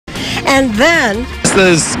And then... This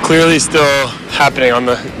is clearly still happening on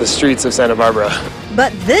the streets of Santa Barbara.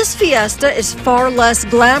 But this fiesta is far less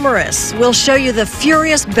glamorous. We'll show you the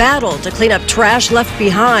furious battle to clean up trash left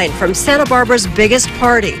behind from Santa Barbara's biggest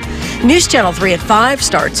party. News Channel 3 at 5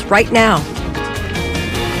 starts right now.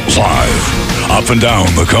 Live, up and down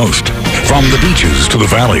the coast, from the beaches to the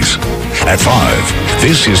valleys. At 5,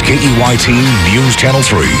 this is KEYT News Channel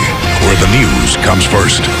 3, where the news comes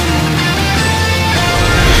first.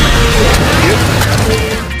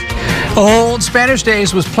 Old Spanish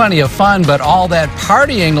Days was plenty of fun, but all that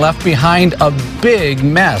partying left behind a big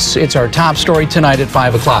mess. It's our top story tonight at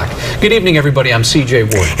 5 o'clock. Good evening, everybody. I'm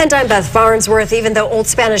CJ Ward. And I'm Beth Farnsworth. Even though Old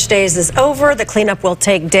Spanish Days is over, the cleanup will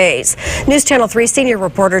take days. News Channel 3 senior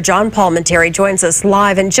reporter John Palmentary joins us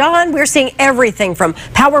live. And John, we're seeing everything from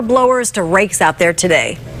power blowers to rakes out there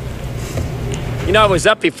today. You know, I was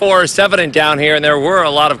up before 7 and down here, and there were a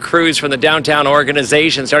lot of crews from the downtown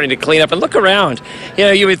organization starting to clean up. And look around. You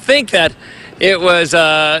know, you would think that it was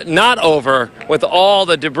not over with all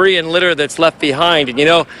the debris and litter that's left behind. And, you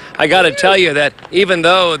know, I got to tell you that even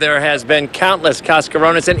though there has been countless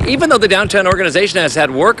cascarones, and even though the downtown organization has had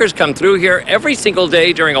workers come through here every single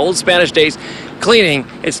day during Old Spanish Days cleaning,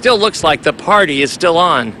 it still looks like the party is still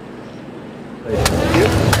on.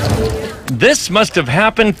 This must have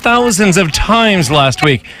happened thousands of times last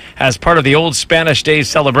week as part of the Old Spanish Days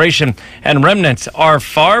celebration, and remnants are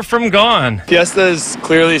far from gone. Fiesta is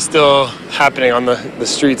clearly still happening on the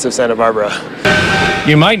streets of Santa Barbara.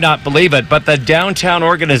 You might not believe it, but the downtown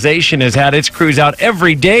organization has had its crews out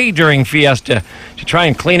every day during Fiesta to try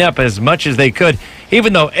and clean up as much as they could,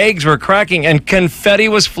 even though eggs were cracking and confetti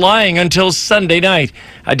was flying until Sunday night.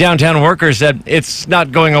 A downtown worker said it's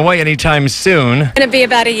not going away anytime soon. It's going to be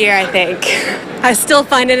about a year, I think. I still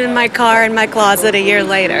find it in my car in my closet a year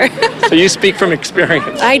later. So you speak from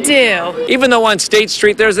experience. I do. Even though on State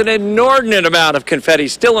Street there's an inordinate amount of confetti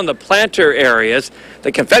still in the planter areas,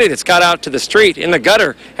 the confetti that's got out to the street in the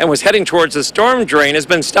gutter and was heading towards the storm drain has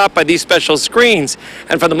been stopped by these special screens.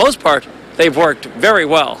 And for the most part, they've worked very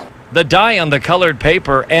well. The dye on the colored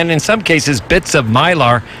paper and in some cases bits of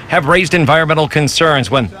mylar have raised environmental concerns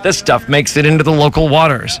when this stuff makes it into the local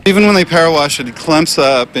waters. Even when they power wash it, it clumps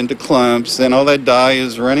up into clumps and all that dye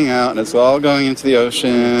is running out and it's all going into the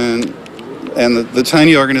ocean. And the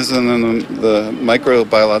tiny organism and the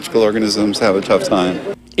microbiological organisms have a tough time.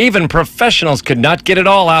 Even professionals could not get it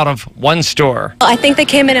all out of one store. I think they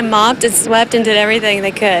came in and mopped and swept and did everything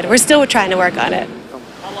they could. We're still trying to work on it.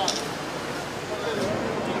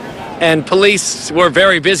 And police were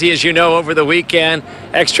very busy, as you know, over the weekend.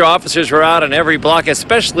 Extra officers were out on every block,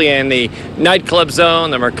 especially in the nightclub zone,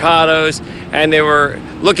 the mercados, and they were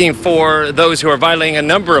looking for those who are violating a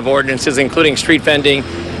number of ordinances, including street vending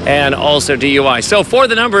and also DUI. So for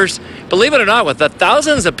the numbers, believe it or not, with the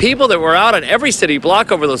thousands of people that were out on every city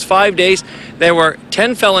block over those 5 days, there were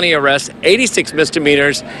 10 felony arrests, 86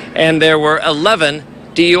 misdemeanors, and there were 11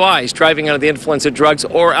 DUIs, driving under the influence of drugs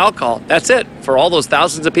or alcohol. That's it. For all those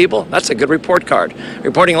thousands of people, that's a good report card.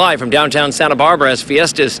 Reporting live from downtown Santa Barbara as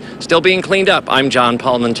Fiesta is still being cleaned up, I'm John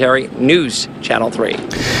Palmentary, News Channel 3.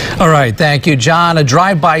 All right, thank you, John. A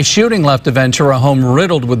drive-by shooting left a Ventura home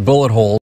riddled with bullet holes.